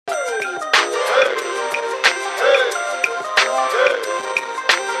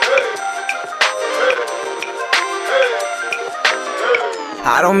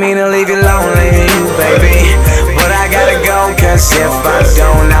I don't mean to leave you lonely, baby, but I gotta go, cause if I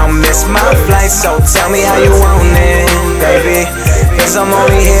don't, I'll miss my flight. So tell me how you want it, baby, cause I'm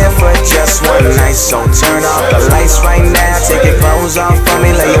only here for just one night. So turn off the lights right now, take your clothes off for me,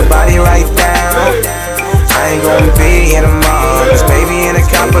 lay your body right down. I ain't gonna be here tomorrow, cause baby in a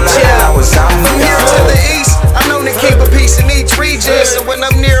couple of hours I'm from here to the east, I'm known to keep a piece in each region. So when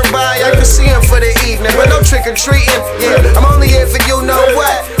I'm nearby, I can see him for the evening, but no trick-or-treating. Yeah, I'm only here for you know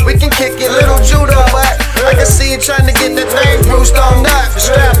what. We can kick it, little judo, but I can see you trying to get the thing bruised on up.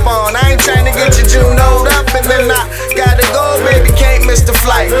 Strap on, I ain't trying to get you junoed up, and then I gotta go, baby, can't miss the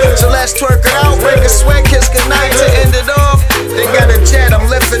flight. So let's twerk it out, break a sweat, kiss goodnight to end it off. They got a jet, I'm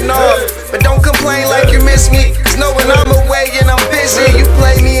lifting off, but don't complain like you miss me, cause knowing I'm away and I'm busy, you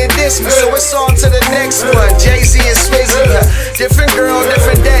play me and diss me. So it's on to the next one, Jay-Z and Swizzy. Different girl,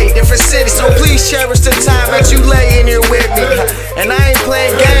 different day, different city, so please cherish the time that you lay in here with me. And I ain't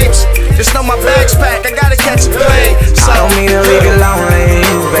playing games, just know my bag's packed, I gotta catch a plane. So I don't mean to leave you lonely,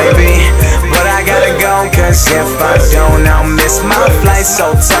 baby, but I gotta go, cause if I don't, I'll miss my flight.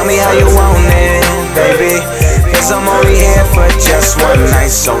 So tell me how you want it, baby, cause I'm only here for just one night.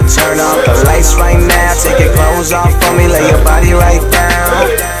 So turn off the lights right now, take your clothes off for me, lay your body right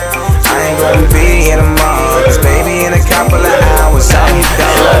down. I ain't gonna be here tomorrow, cause baby in a couple of hours I'm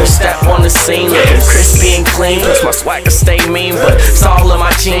gone. Step on the scene, looking crispy and clean. Plus my swag to stay mean, but it's all in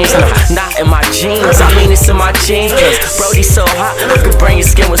my jeans, not in my jeans. I mean it's in my jeans, cause Brody's so hot, I could bring your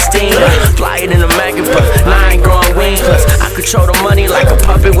skin with steam. Fly it in a maggot, but I ain't growing wings. Plus I control the money like a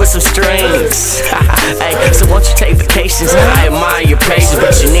puppet with some strings. Hey, so won't you take vacations? I admire your patience,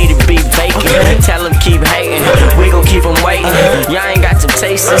 but you need to be vacant. Tell them keep hating, we gon' keep them waiting. Y'all ain't got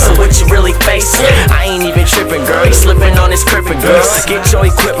temptation, so what you really facing? I ain't even tripping, girl, he slipping on his crippin', girl. Get your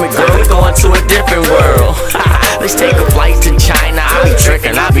equipment, girl, we going to a different world. Let's take a flight to China. I be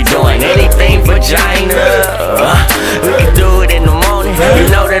tricking, I be doing anything vagina. We can do it in the morning, you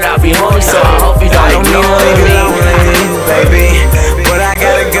know that I'll be horny, so I hope you don't ignore me, baby, but I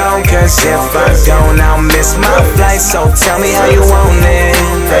gotta go, cause if I don't, I'll miss my flight. So tell me how you want it,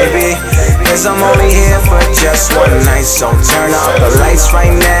 baby, cause I'm only here for just one night. So turn off the lights right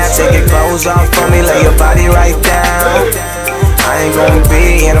now, take your clothes off for me, lay your body right down. I ain't gonna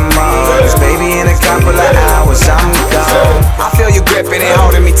be here tomorrow, cause baby in a couple of hours I'm gone. I feel you gripping and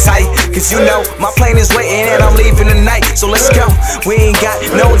holding me tight, cause you know my plane is waiting and I'm leaving tonight. So let's go, we ain't got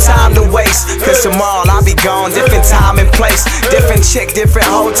no time to waste, cause tomorrow I'll be gone, different time and place. Different chick, different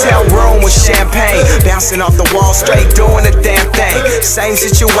hotel room with champagne, bouncing off the wall straight, doing the damn thing. Same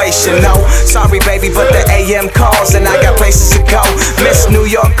situation, no, sorry baby, but the AM calls and I got places to go. Miss New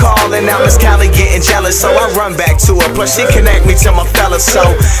York calling, now Miss Cali getting jealous, so I run back to her. Plus she connect me to my fella, so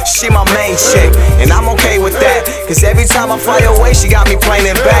she my main chick, and I'm okay with that, cause every time I fly away she got me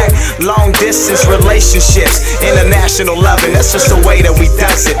playing back. Long distance relationships, international loving, that's just the way that we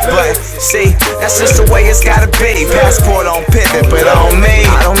does it. But see, that's just the way it's gotta be. Passport on pivot, but on me.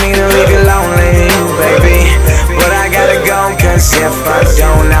 I don't mean to leave you lonely, baby, but I gotta go, cause if I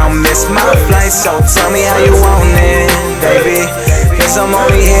don't, I'll miss my flight. So tell me how you want it, baby, cause I'm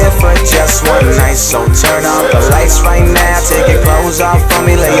only here for just one night. So turn off the lights right now, take your clothes off for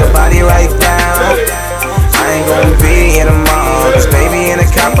me, lay your body right down. I ain't gonna be here tomorrow, cause baby in a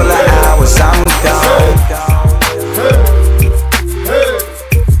couple of hours I'm gone.